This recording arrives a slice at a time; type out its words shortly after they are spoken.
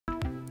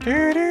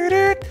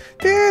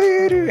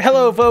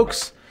Hello,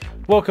 folks.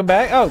 Welcome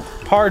back. Oh,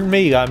 pardon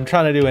me. I'm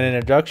trying to do an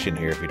introduction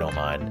here, if you don't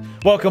mind.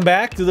 Welcome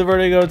back to the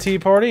Vertigo Tea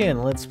Party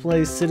and Let's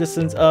Play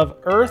Citizens of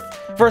Earth.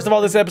 First of all,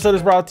 this episode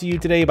is brought to you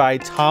today by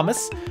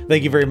Thomas.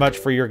 Thank you very much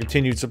for your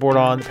continued support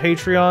on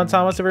Patreon,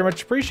 Thomas. I very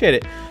much appreciate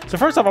it. So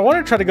first off, I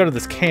want to try to go to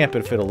this camp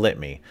if it'll let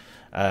me.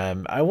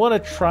 I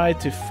want to try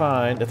to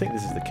find, I think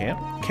this is the camp,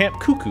 Camp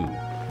Cuckoo.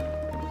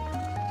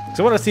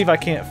 So I want to see if I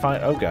can't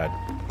find, oh God,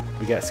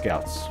 we got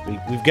scouts.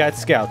 We've got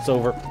scouts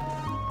over.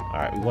 All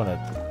right, we want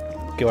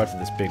to go after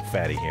this big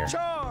fatty here.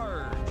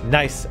 Charge.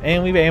 Nice,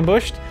 and we've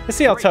ambushed. Let's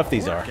see how tough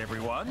these are.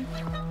 Everyone.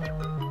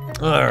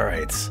 All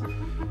right.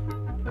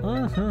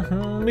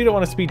 We don't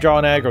want to speed draw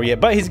an aggro yet,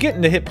 but he's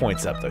getting the hit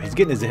points up though. He's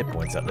getting his hit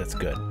points up. That's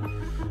good.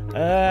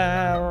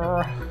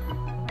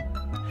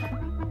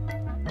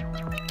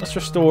 Let's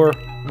restore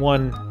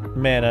 1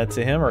 mana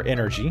to him, or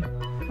energy.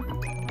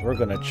 We're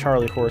gonna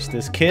Charlie horse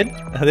this kid.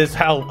 This is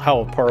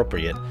how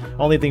appropriate.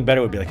 Only thing better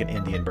would be like an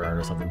Indian burn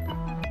or something.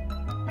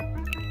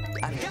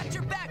 I've got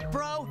your back,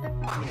 bro.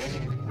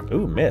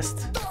 Ooh,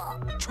 missed.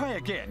 Try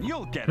again.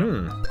 You'll get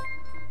him.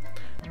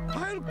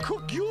 I'll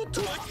cook you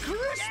to a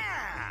crisp.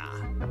 Yeah.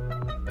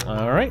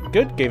 All right,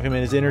 good. Gave him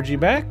his energy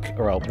back,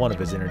 or one of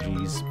his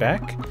energies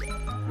back.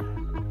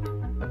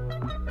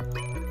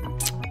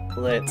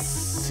 Let's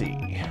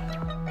see.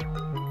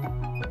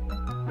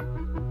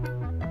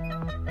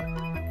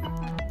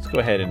 Let's go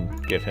ahead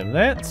and give him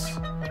that.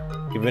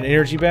 Give him an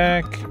energy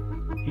back.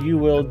 You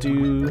will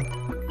do.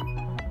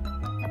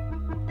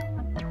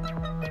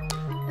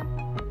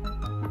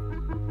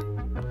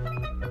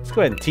 Let's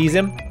go ahead and tease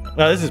him.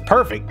 No, this is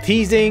perfect.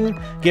 Teasing,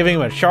 giving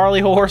him a Charlie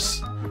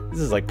horse. This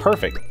is like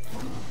perfect.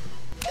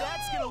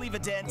 That's gonna leave a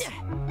dent.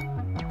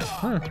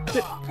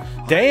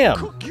 Damn.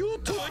 Cook you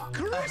to a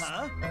crisp.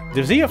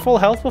 Was he at full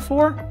health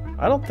before?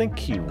 I don't think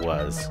he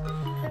was.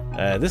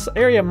 This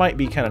area might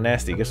be kind of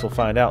nasty. Guess we'll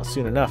find out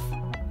soon enough.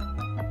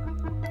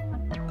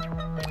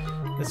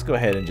 Let's go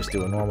ahead and just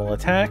do a normal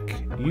attack.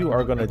 You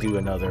are going to do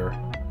another...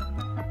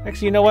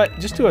 Actually, you know what?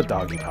 Just do a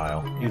doggy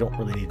pile. You don't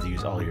really need to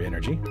use all your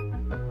energy.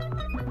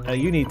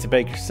 You need to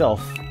bake yourself.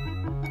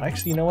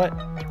 Actually, you know what?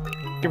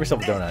 Give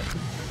yourself a donut.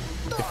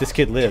 If this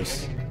kid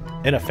lives.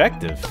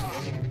 Ineffective.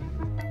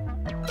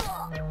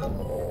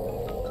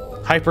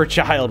 Hyper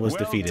Child was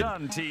defeated. Well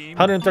done, team.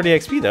 130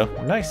 XP though.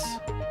 Nice.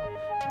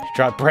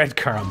 Drop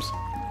breadcrumbs.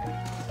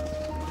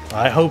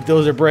 I hope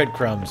those are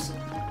breadcrumbs.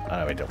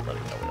 I don't really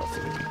know what else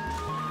it would be.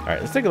 Alright,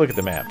 let's take a look at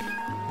the map.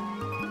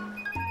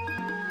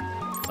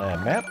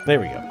 Map? There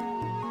we go.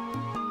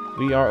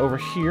 We are over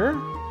here.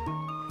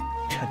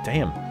 God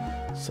damn.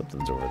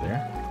 Something's over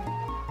there.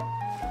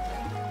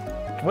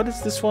 What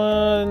is this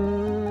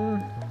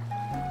one?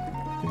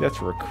 I think that's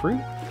a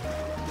recruit.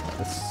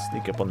 Let's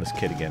sneak up on this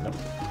kid again.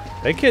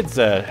 That kid's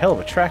a hell of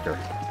a tracker.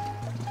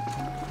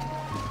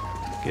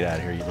 Get out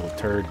of here, you little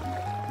turd.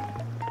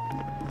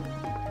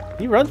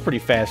 He runs pretty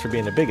fast for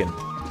being a biggin.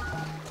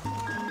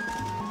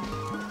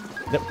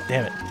 Nope,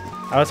 damn it.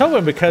 I was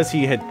hoping because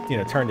he had,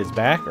 turned his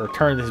back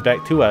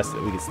to us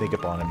that we could sneak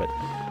up on him, but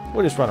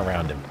we'll just run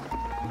around him.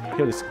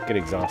 He'll just get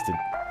exhausted.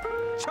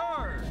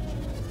 Charge.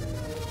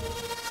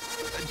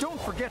 Don't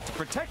forget to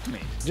protect me.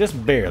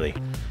 Just barely.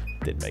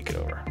 Did make it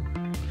over.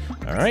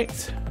 All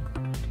right.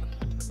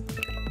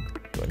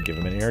 Go ahead and give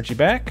him an energy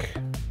back.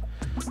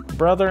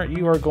 Brother,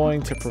 you are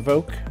going to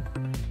provoke.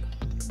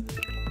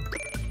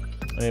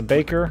 And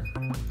Baker,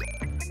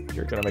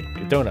 you're going to make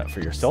a donut for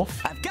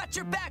yourself. I've got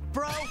your back,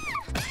 bro.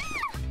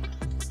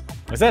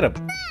 Is that a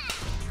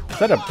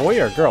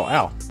boy or a girl?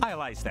 Ow.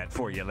 I'll ice that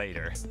for you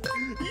later.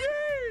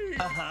 Yay!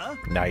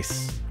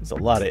 Nice. There's a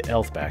lot of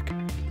health back.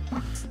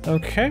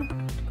 Okay.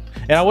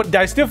 And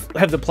I still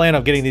have the plan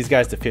of getting these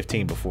guys to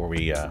 15 before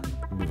we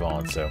move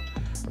on. So,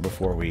 or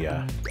before we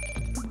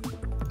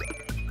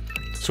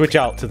switch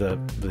out to the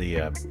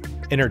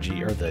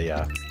energy or the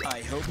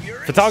I hope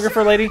you're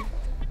photographer lady.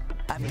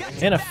 I've got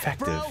your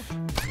Ineffective. back,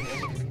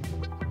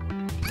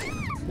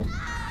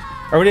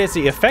 Or what did it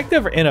see?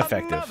 Effective or bro.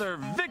 ineffective? Another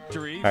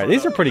victory. All right,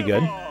 these are pretty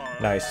good.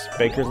 Nice.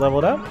 Baker's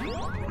leveled up.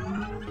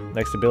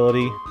 Next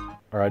ability,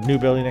 or a new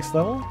ability next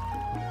level.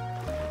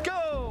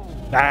 Go.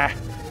 Ah,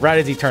 right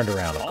as he turned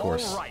around, of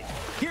course. All right,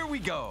 here we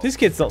go. These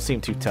kids don't seem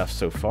too tough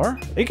so far.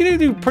 They can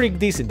do pretty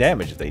decent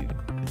damage if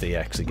they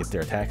actually get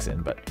their attacks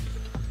in, but...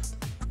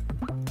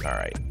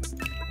 Alright.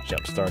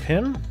 Jumpstart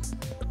him.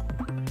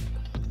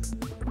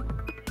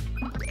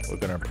 We're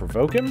gonna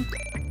provoke him.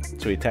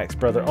 So he attacks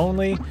brother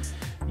only.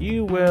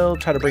 You will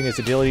try to bring his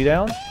ability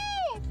down.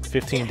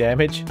 15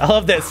 damage. I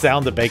love that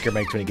sound that Baker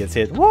makes when he gets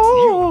hit.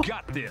 Whoa! You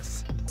got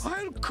this.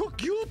 I'll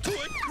cook you to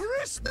a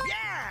crisp.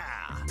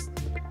 Yeah.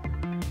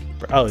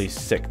 Oh, he's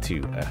sick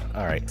too.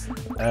 Alright.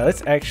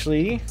 Let's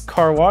actually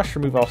car wash,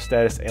 remove all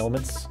status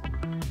ailments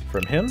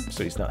from him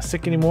so he's not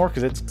sick anymore,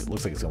 because it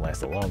looks like it's going to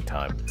last a long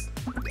time.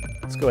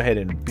 Let's go ahead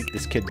and beat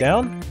this kid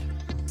down.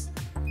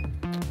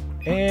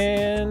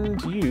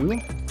 And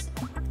you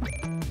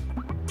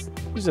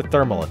use a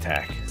thermal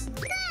attack.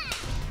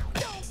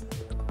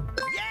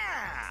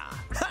 Yeah.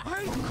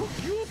 I'll cook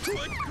you to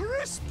a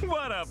crisp. crisp.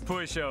 What a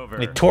pushover.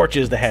 He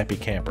torches the happy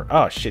camper.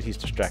 Oh shit, he's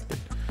distracted.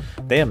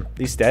 Damn,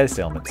 these status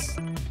ailments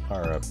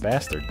are a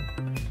bastard.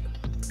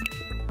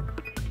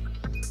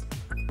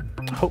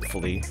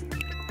 Hopefully,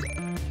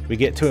 we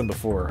get to him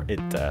before it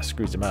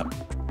screws him up.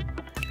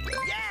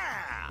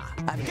 Yeah!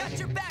 I've got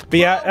your back. But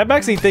yeah, I'm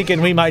actually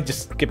thinking we might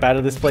just skip out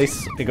of this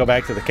place and go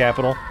back to the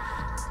capital.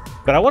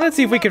 But I want to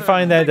see if we can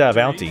find that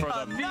bounty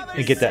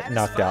and get that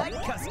knocked out.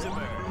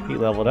 He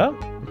leveled up.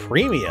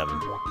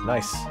 Premium.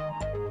 Nice.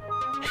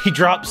 He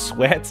dropped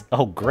sweat.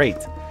 Oh, great.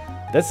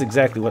 That's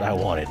exactly what I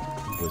wanted,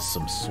 was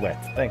some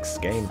sweat. Thanks,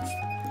 game. Go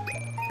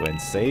ahead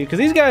and save. Because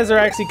these guys are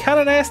actually kind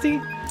of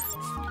nasty.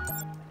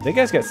 They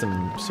guys got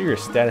some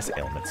serious status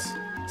ailments.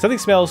 Something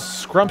smells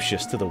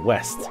scrumptious to the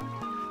west.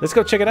 Let's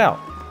go check it out.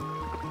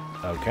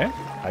 Okay.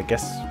 I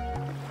guess...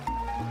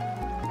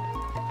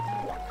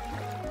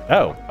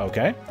 Oh,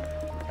 okay.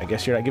 I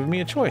guess you're not giving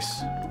me a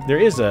choice. There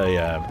is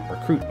a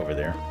recruit over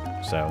there.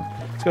 So,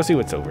 let's go see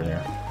what's over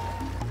there.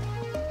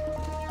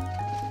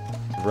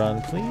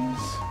 Run, please.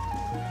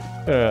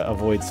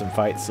 Avoid some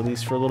fights, at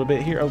least for a little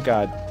bit here. Oh,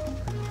 God.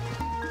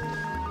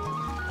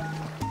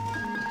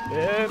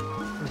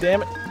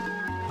 Damn it.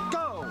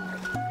 Go!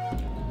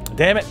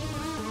 Damn it.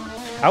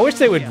 I wish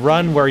they would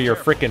run where your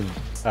frickin'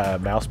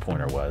 mouse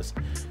pointer was,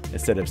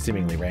 instead of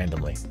seemingly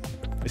randomly.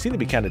 They seem to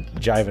be kind of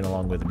jiving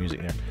along with the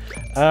music there.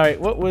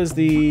 Alright, what was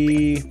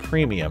the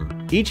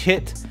premium? Each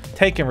hit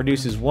taken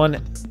reduces 1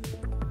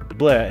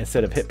 bleh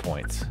instead of hit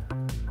points.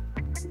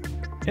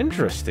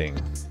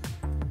 Interesting.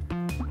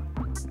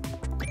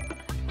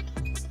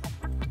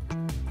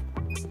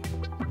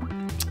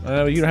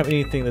 You don't have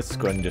anything. Let's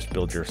go ahead and just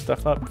build your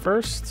stuff up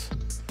first.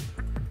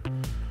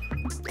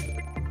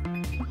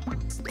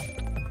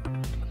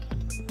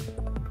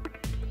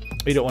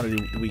 We don't want to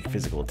do weak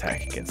physical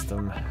attack against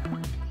them.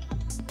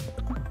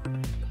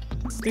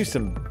 Let's do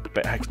some...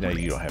 Actually, no,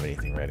 you don't have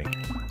anything ready.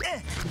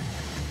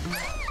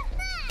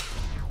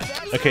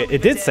 Okay,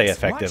 it did say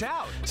effective.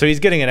 So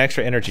he's getting an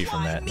extra energy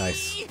from that.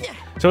 Nice.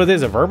 So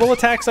there's a verbal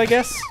attacks, I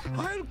guess?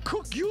 I'll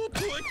cook you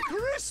to a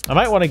crisp. I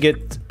might want to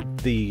get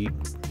the...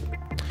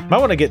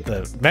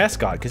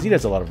 mascot, because he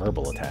does a lot of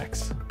verbal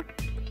attacks.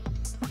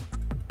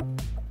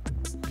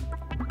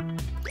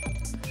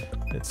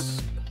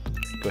 Let's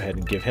go ahead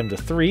and give him the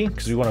 3,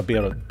 because we want to be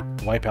able to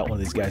wipe out one of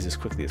these guys as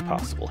quickly as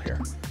possible here.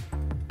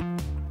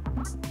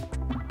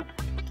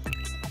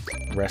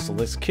 Wrestle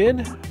this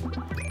kid.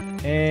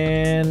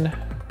 And...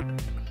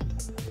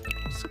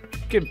 let's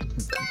give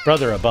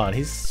brother a bun.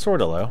 He's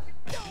sort of low.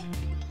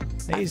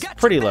 He's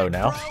pretty low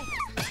now.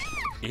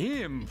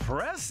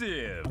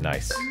 Impressive.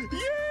 Nice.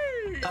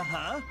 Yay!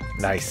 Uh-huh.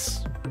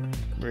 Nice.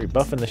 We're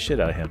buffing the shit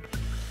out of him.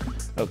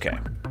 Okay.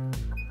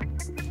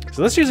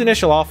 So let's use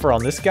initial offer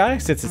on this guy,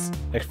 since it's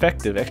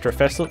effective, extra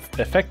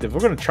effective. We're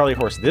going to Charlie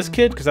Horse this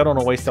kid, because I don't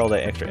want to waste all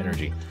that extra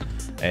energy.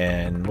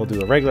 And we'll do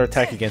a regular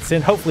attack against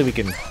him. Hopefully we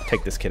can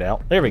take this kid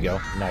out. There we go.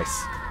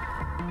 Nice.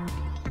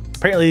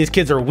 Apparently these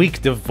kids are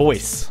weak to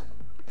voice.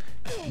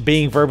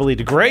 Being verbally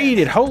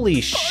degraded.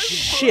 Holy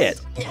shit.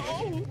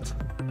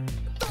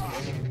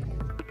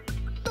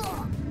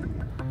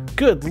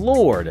 Good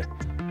lord.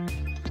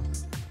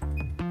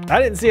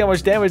 I didn't see how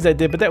much damage that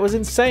did, but that was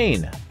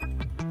insane.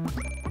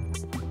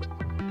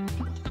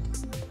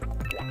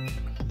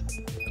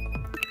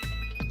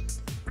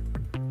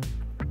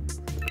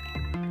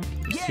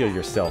 Just heal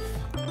yourself.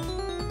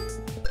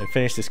 And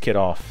finish this kid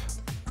off.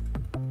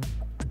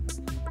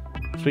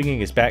 Swinging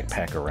his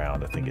backpack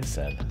around, I think it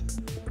said.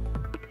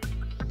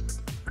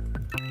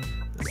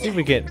 Let's see if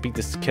we can beat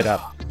this kid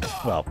up.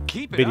 Well,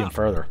 beat him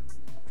further.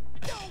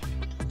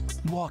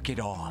 Walk it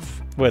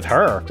off. With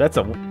her? That's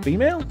a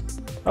female?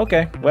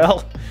 Okay,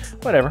 well,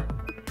 whatever.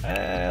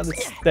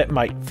 That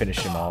might finish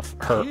him off.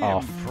 Her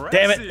off.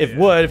 Damn it, it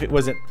would if it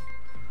wasn't.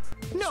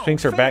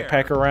 Swings her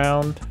backpack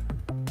around.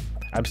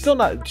 I'm still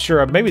not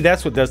sure. Maybe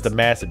that's what does the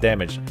massive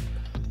damage.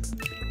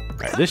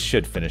 Alright, this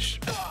should finish.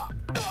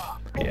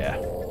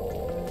 Yeah.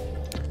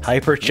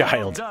 Hyper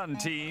child. Well done,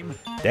 team.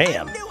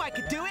 Damn. I knew I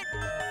could do it.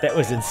 That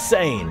was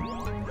insane.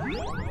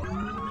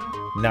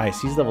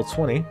 Nice, he's level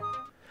 20.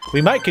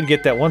 We might can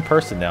get that one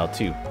person now,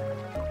 too.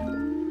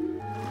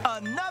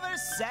 Another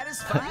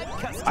satisfied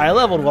customer. I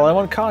leveled while I'm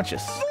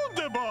unconscious.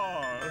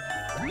 Wunderbar.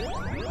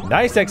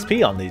 Nice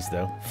XP on these,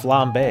 though.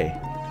 Flambe.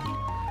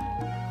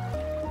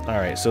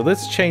 Alright, so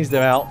let's change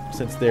them out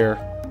since they're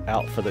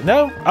out for the...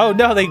 No? Oh,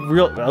 no, they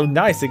real... Oh,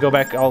 nice. They go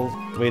back all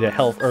the way to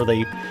health. Or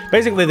they...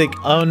 Basically, they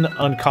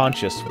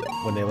unconscious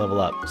when they level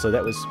up. So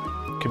that was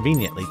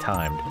conveniently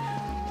timed.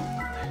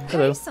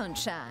 Hello. Hey,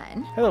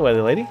 sunshine. Hello,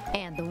 weather lady.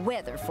 And the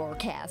weather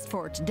forecast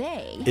for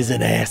today Is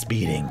an ass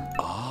beating.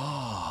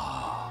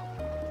 Ah.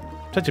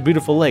 Such a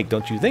beautiful lake,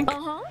 don't you think?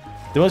 Uh-huh.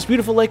 The most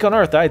beautiful lake on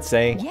Earth, I'd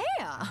say.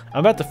 Yeah. I'm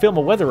about to film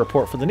a weather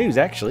report for the news,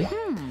 actually.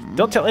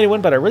 Don't tell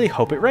anyone, but I really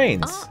hope it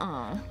rains.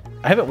 I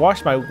haven't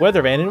washed my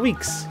weather van in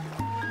weeks.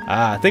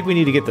 I think we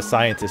need to get the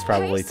scientists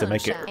probably Hey, to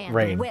make it sunshine. And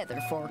rain. the weather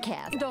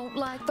forecast. Don't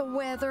like the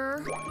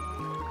weather.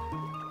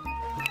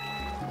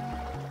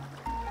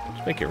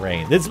 Let's make it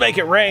rain. Let's make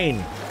it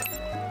rain!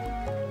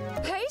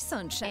 Hey,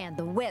 sunshine. And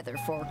the weather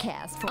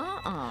forecast for...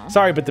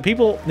 Sorry, but the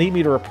people need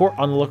me to report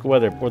on the local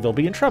weather or they'll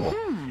be in trouble.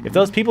 If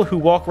those people who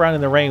walk around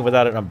in the rain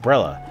without an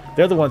umbrella,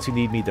 they're the ones who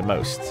need me the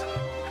most.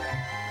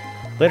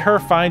 Let her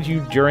find you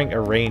during a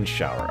rain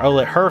shower. Oh,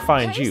 let her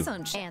find you.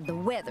 And the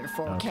weather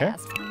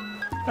forecast. Okay.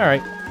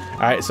 Alright.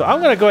 Alright, so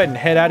I'm going to go ahead and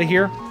head out of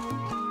here.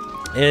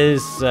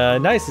 As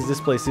nice as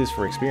this place is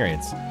for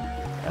experience,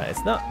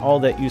 it's not all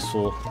that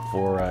useful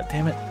for...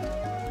 damn it.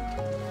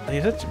 They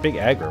have such a big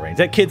aggro range.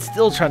 That kid's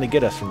still trying to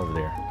get us from over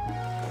there.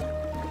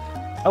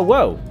 Oh,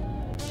 whoa.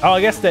 Oh,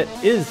 I guess that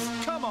is...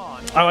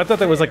 Oh, I thought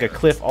that was like a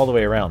cliff all the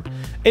way around.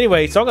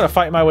 Anyway, so I'm going to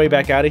fight my way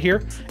back out of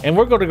here, and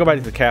we're going to go back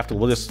to the capital.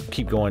 We'll just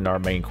keep going our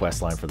main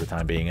quest line for the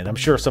time being, and I'm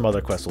sure some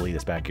other quests will lead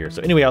us back here.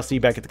 So anyway, I'll see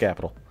you back at the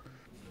capital.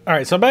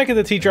 Alright, so I'm back at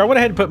the teacher. I went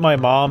ahead and put my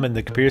mom and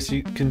the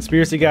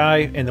conspiracy guy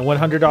in the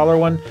 $100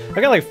 one.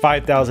 I got like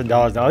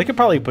 $5,000 now. I could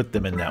probably put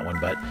them in that one,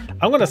 but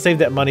I'm going to save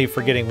that money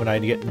for getting when I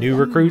get new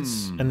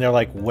recruits, and they're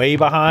like way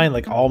behind.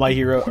 Like all my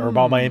hero or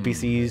all my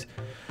NPCs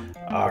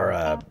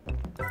are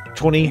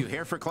 20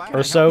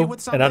 or so,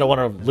 and I don't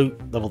want to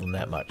loot level them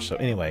that much. So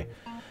anyway,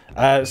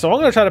 so I'm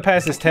going to try to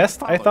pass this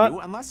test, I thought.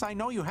 Unless I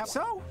know you have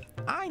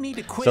I need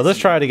to quiz. So let's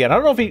try it again. I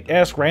don't know if he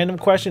asks random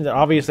questions.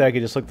 Obviously, I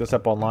could just look this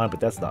up online, but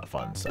that's not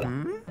fun. So,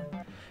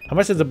 how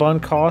much does a bun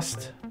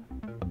cost?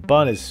 A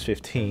bun is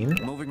 15.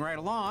 Moving right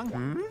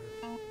along.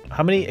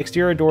 How many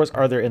exterior doors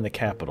are there in the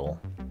capital?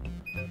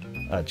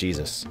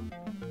 Jesus.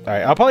 All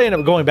right, I'll probably end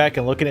up going back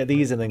and looking at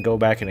these, and then go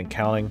back and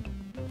counting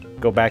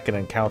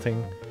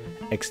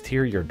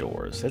exterior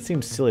doors. That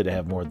seems silly to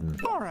have more than.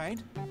 All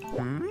right.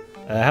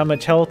 How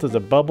much health does a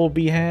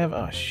bumblebee have?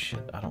 Oh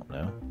shit, I don't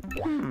know.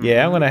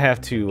 Yeah, I'm gonna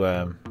have to.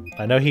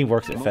 I know he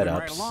works at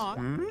FedUps.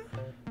 Right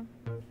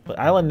but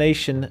Island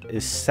Nation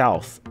is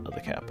south of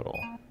the capital.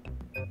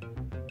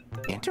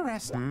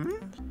 Interesting.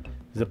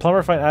 Does the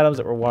plumber find items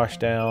that were washed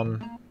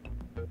down?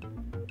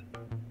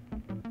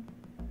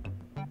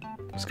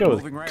 Let's go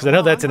with, because I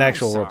know that's an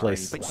actual real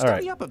place. All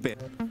right.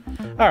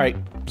 All right.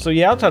 So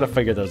yeah, I'll try to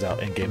figure those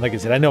out in game. Like I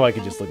said, I know I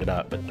could just look it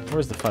up, but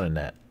where's the fun in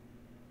that?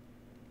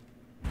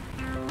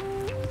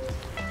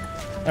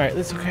 All right,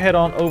 let's head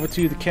on over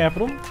to the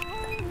capital.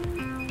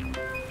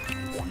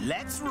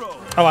 Let's roll.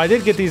 Oh, I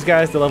did get these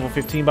guys to level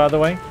 15, by the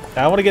way.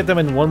 I want to get them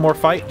in one more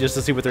fight just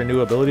to see what their new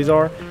abilities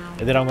are,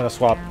 and then I'm going to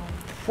swap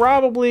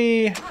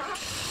probably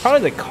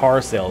the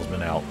car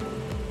salesman out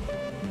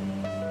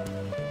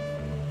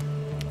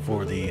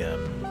for the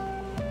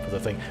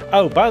thing.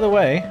 Oh, by the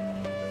way,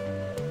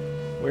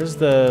 where's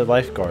the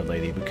lifeguard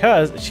lady?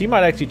 Because she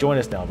might actually join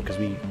us now because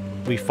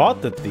we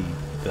fought the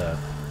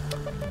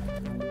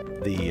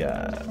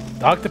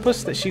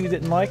octopus that she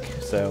didn't like,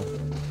 so.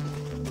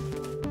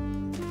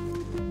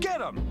 Get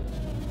him.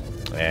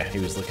 Yeah, he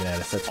was looking at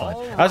us. That's fine.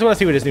 I just want to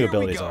see what his new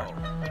abilities are.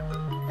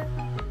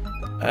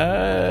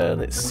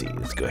 Let's see.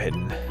 Let's go ahead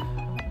and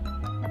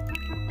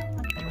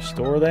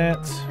restore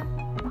that.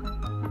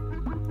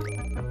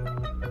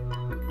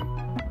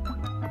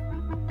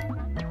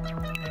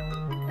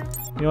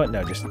 You know what?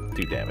 No, just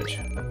do damage.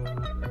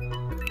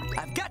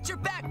 I've got your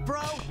back,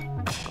 bro.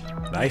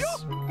 Nice.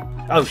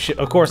 Oh shit!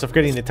 Of course, I'm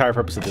forgetting the entire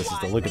purpose of this is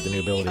to look at the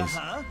new abilities.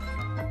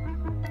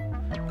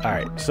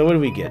 Alright, so what do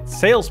we get?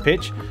 Sales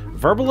pitch.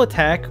 Verbal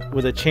attack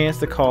with a chance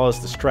to cause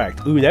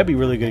distract. Ooh, that'd be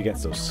really good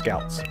against those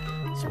scouts.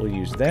 So we'll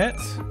use that.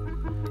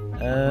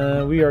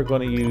 We are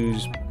going to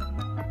use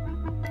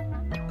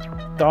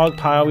Dog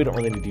Pile. We don't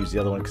really need to use the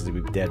other one because he'd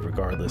be dead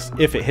regardless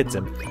if it hits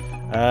him.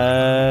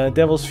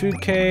 Devil's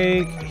Food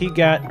Cake. He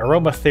got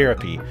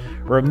Aromatherapy.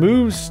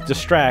 Removes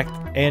distract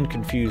and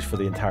confuse for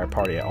the entire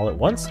party all at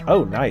once.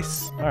 Oh,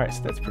 nice. Alright,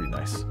 so that's pretty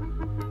nice.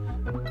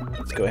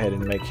 Let's go ahead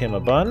and make him a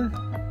bun.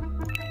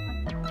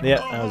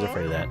 Yeah, I was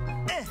afraid of that.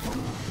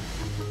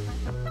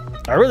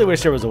 I really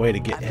wish there was a way to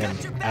get him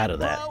out of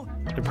that.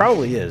 There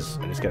probably is.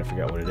 I just gotta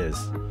figure out what it is.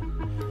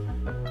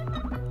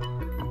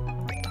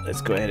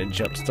 Let's go ahead and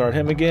jumpstart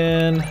him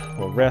again.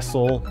 We'll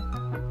wrestle.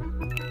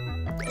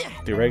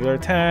 Do regular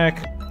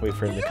attack. Wait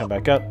for him to come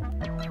back up.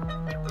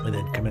 And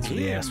then commence with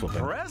the ass whooping.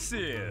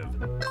 Impressive.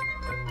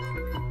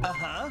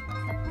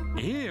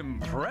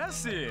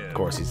 Impressive. Of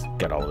course, he's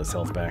got all of his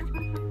health back.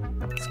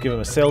 Let's give him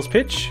a sales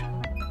pitch.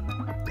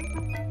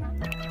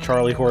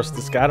 Charlie horse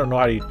this guy. I don't know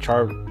how you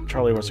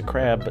Charlie horse a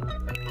crab, but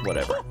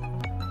whatever.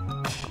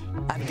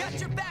 I've got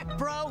your back,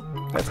 bro.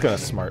 That's kind of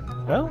smart.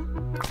 Well,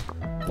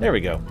 there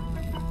we go.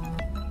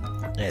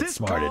 It's This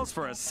smarted. calls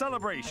for a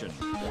celebration.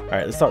 All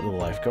right, let's start with the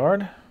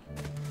lifeguard.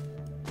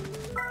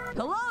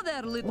 Hello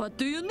there, what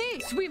do you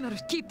need?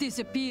 Swimmers keep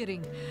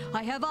disappearing.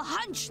 I have a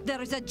hunch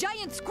there is a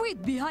giant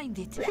squid behind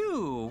it.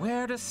 Phew,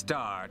 where to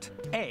start?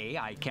 A,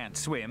 I can't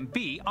swim.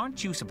 B,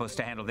 aren't you supposed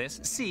to handle this?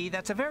 C,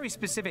 that's a very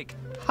specific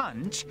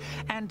hunch.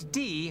 And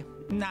D,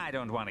 I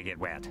don't want to get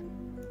wet.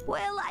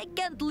 Well, I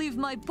can't leave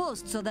my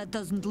post, so that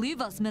doesn't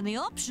leave us many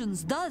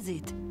options, does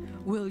it?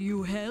 Will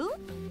you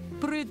help?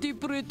 Pretty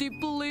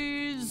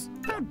please.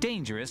 How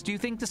dangerous do you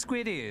think the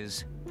squid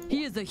is?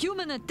 He is a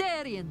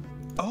humanitarian.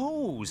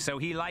 Oh, so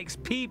he likes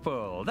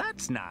people.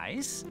 That's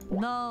nice.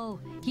 No,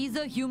 he's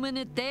a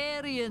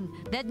humanitarian.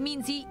 That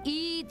means he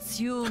eats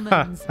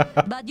humans.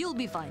 But you'll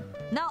be fine.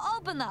 Now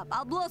open up.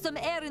 I'll blow some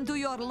air into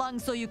your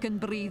lungs so you can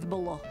breathe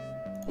below.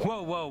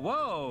 Whoa, whoa,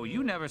 whoa.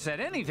 You never said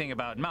anything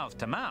about mouth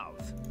to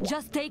mouth.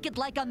 Just take it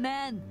like a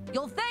man.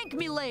 You'll thank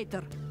me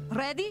later.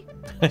 Ready?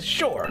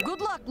 Sure. Good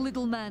luck,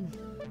 little man.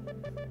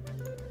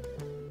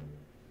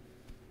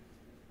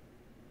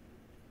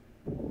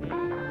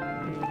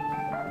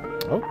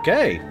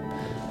 Okay.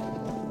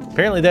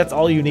 Apparently that's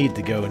all you need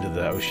to go into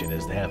the ocean,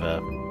 is to have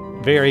a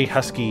very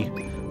husky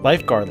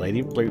lifeguard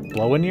lady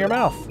blow into your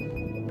mouth.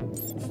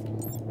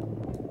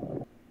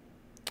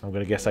 I'm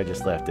gonna guess I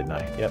just left, didn't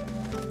I? Yep.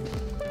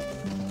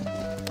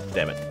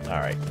 Damn it.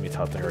 Alright, let me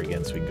talk to her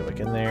again so we can go back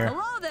in there.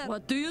 Hello there.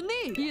 What do you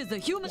need? He is a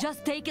human.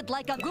 Just take it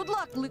like a good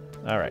luck.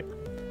 Alright.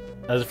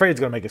 I was afraid it's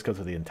gonna make us go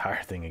through the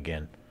entire thing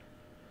again.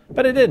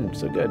 But it didn't,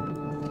 so good.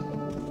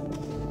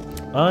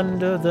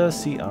 Under the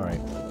sea. Alright.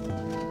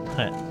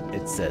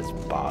 It says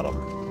bottom.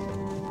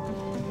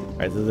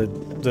 Alright,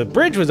 the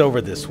bridge was over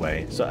this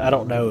way, so I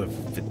don't know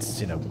if it's,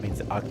 you know, means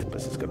the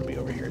octopus is going to be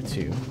over here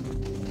too.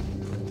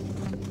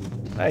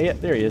 Yeah,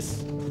 there he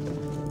is.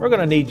 We're going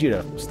to need you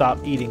to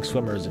stop eating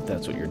swimmers if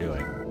that's what you're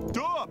doing.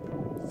 Stop!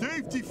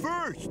 Safety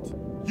first!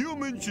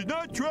 Humans should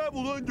not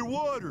travel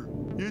underwater.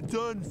 It's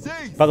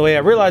unsafe. By the way, I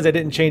realized I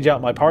didn't change out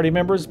my party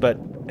members, but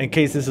in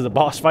case this is a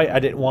boss fight, I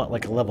didn't want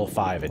like a level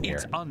 5 in here.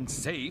 It's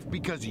unsafe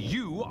because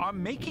you are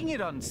making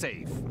it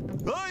unsafe.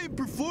 I am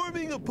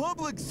performing a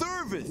public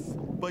service.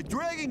 By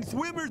dragging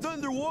swimmers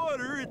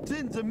underwater, it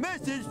sends a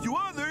message to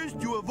others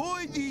to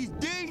avoid these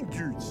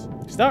dangers.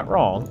 He's not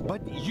wrong.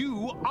 But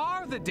you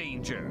are the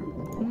danger.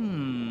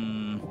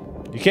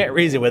 You can't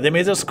reason with him,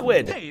 he's a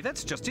squid. Hey,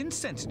 that's just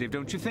insensitive,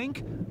 don't you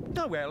think?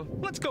 Oh well,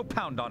 let's go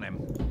pound on him.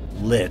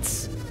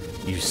 Let's.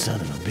 You son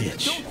of a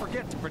bitch. Don't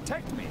forget to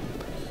protect me.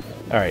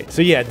 Alright,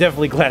 so yeah,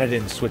 definitely glad I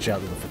didn't switch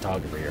out to the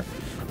photographer here.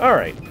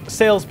 Alright,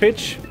 sales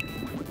pitch.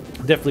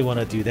 Definitely want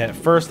to do that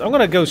first. I'm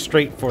going to go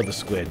straight for the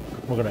squid.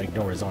 We're going to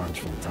ignore his arms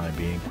for the time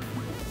being.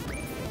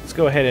 Let's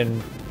go ahead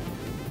and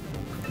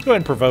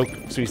provoke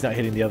so he's not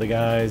hitting the other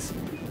guys.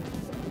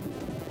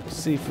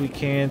 See if we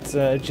can't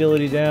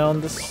agility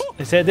down this.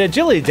 The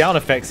agility down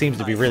effect seems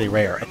to be really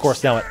rare. Of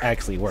course, now it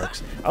actually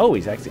works. Oh,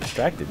 he's actually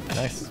distracted.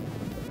 Nice.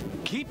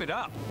 Keep it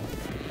up.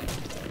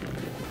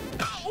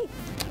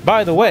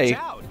 By the way,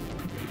 Watch out.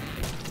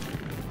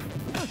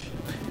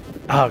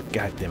 oh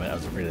god damn it, I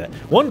was afraid of that.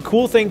 One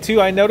cool thing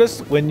too I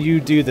noticed when you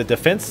do the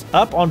defense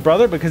up on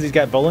Brother, because he's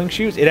got bowling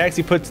shoes, it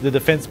actually puts the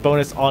defense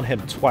bonus on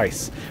him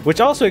twice, which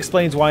also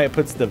explains why it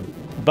puts the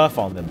buff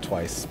on them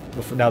twice.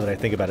 Now that I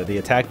think about it, the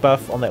attack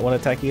buff on that one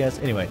attack he has.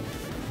 Anyway,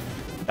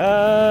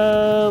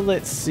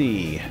 let's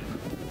see.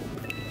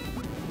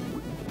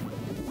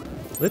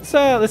 Let's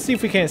see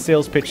if we can't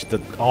sales pitch the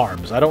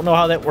arms. I don't know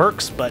how that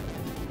works, but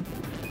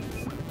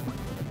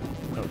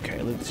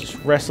okay, let's just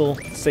wrestle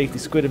Safety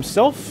Squid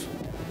himself.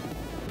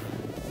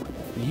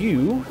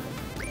 You.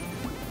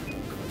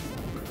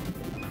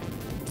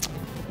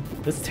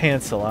 Let's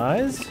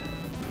tantalize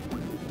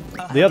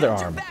the other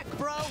arm. Back,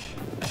 bro.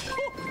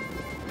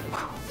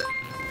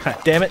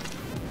 Ha, damn it.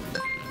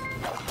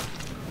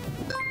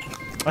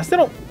 I still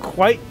don't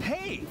quite.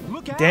 Hey,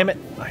 look out. Damn it.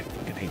 I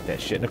fucking hate that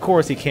shit. And of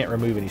course, he can't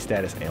remove any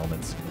status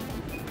ailments.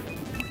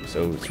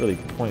 So it's really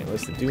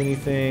pointless to do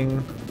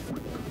anything.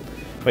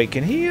 Wait,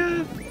 can he,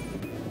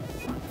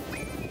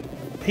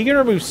 he can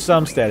remove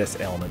some status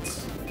ailments.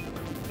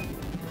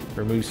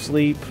 Remove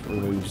sleep,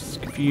 removes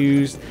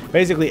confused.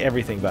 Basically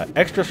everything but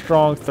extra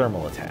strong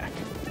thermal attack.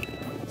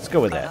 Let's go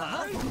with that.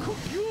 I'll cook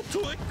you to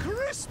a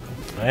crisp.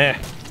 Eh.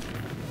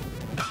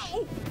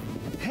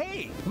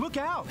 Hey, look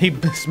out. He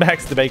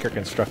smacks the baker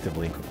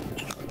constructively.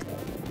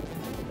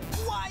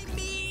 Why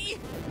me?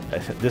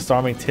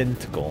 Disarming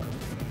tentacle.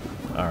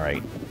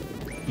 Alright.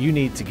 You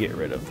need to get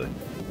rid of the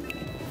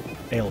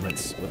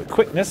ailments with a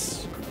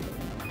quickness.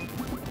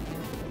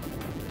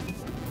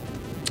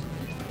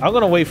 I'm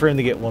going to wait for him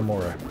to get one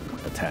more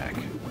attack.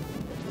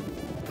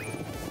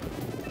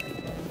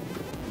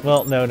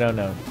 Well,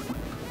 no.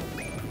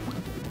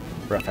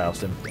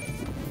 Roughhouse him.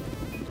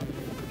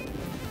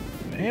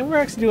 And we're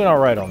actually doing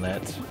alright on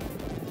that.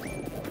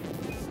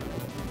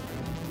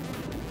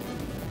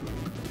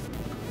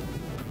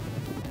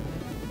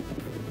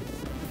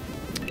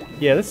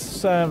 Yeah,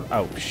 this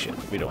oh shit,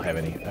 we don't have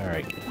any.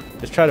 Alright.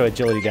 Let's try to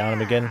agility down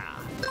him again.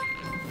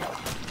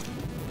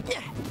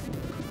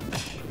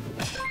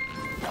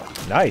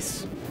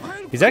 Nice.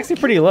 He's actually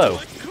pretty low.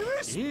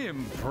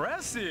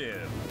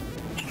 Impressive.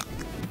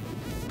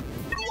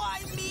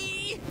 Why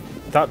me?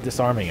 Stop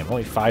disarming him.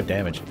 Only 5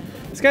 damage.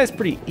 This guy's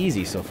pretty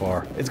easy so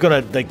far. It's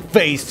gonna, like,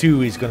 phase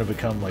 2, he's gonna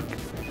become, like,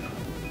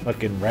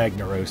 fucking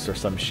Ragnaros or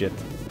some shit.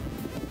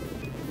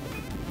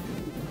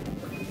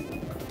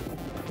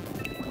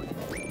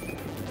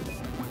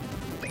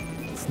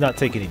 Let's not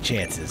take any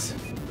chances.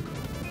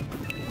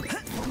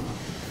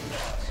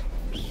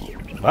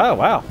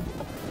 Wow.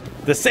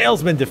 The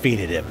salesman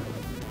defeated him.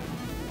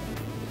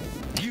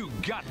 You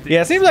got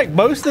Yeah, it seems like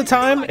most of the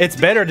time it's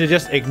better to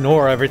just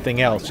ignore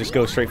everything else. Just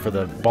go straight for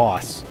the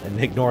boss and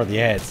ignore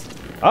the ads.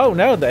 Oh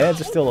no, the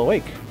ads are still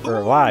awake or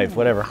alive,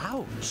 whatever.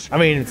 I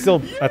mean, it's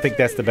still, I think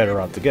that's the better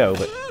route to go.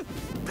 But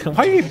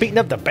why are you beating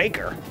up the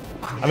baker?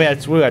 I mean,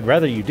 that's what I'd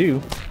rather you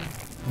do.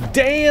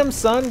 Damn,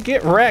 son,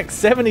 get wrecked.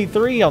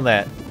 73 on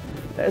that.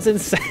 That's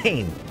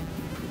insane.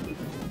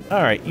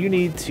 All right, you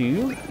need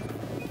to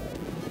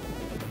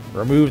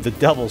remove the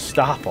double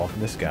stop off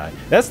this guy.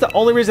 That's the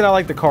only reason I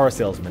like the car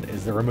salesman,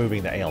 is the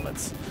removing the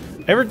ailments.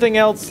 Everything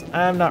else,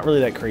 I'm not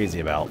really that crazy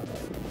about.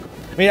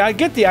 I mean, I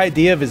get the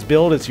idea of his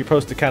build is you're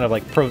supposed to kind of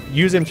like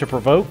use him to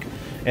provoke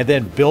and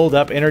then build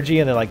up energy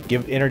and then like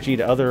give energy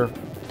to other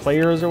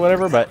players or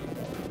whatever, but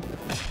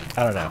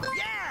I don't know.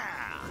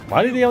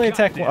 Why did he only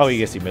attack one? Oh, I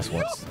guess he missed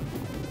once.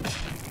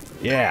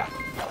 Yeah.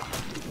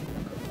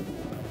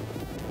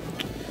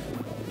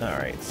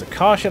 Alright, so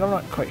caution, I'm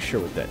not quite sure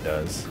what that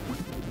does.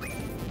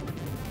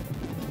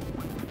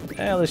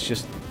 Let's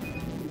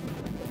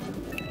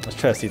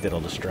try to see if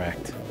that'll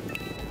distract.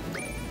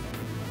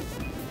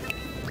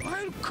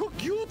 I'll cook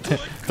you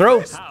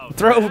throw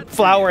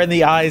flour in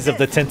the eyes of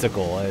the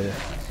tentacle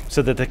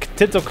so that the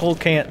tentacle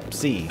can't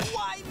see.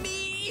 Why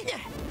me?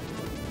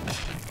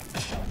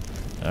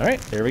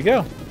 Alright, there we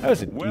go. That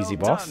was an Well easy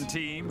boss. done,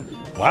 team.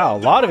 Wow, a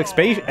lot of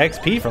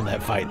XP from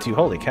that fight too.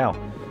 Holy cow.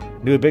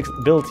 New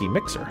ability,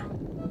 Mixer.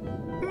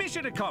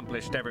 Mission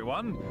accomplished,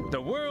 everyone.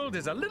 The world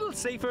is a little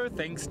safer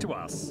thanks to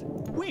us.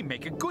 We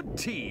make a good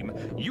team.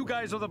 You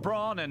guys are the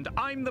brawn and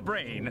I'm the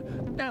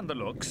brain. And the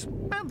looks.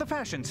 And the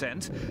fashion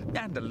sense.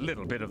 And a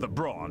little bit of the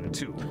brawn,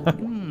 too.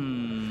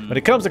 When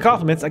it comes to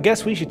compliments, I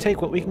guess we should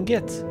take what we can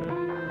get.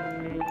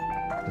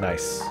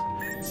 Nice.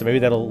 So maybe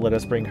that'll let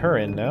us bring her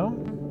in now.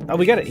 Oh,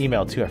 we got an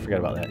email too. I forgot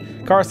about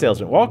that. Car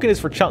salesman. Walking is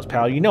for chumps,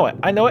 pal. You know it.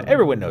 I know it.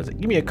 Everyone knows it.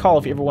 Give me a call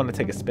if you ever want to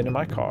take a spin in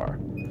my car.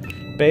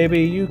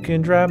 Baby, you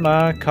can drive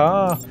my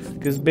car,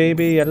 'cause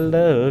baby, I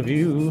love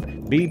you.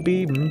 Beep,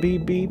 beep,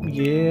 beep, beep,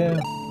 yeah.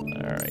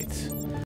 All right.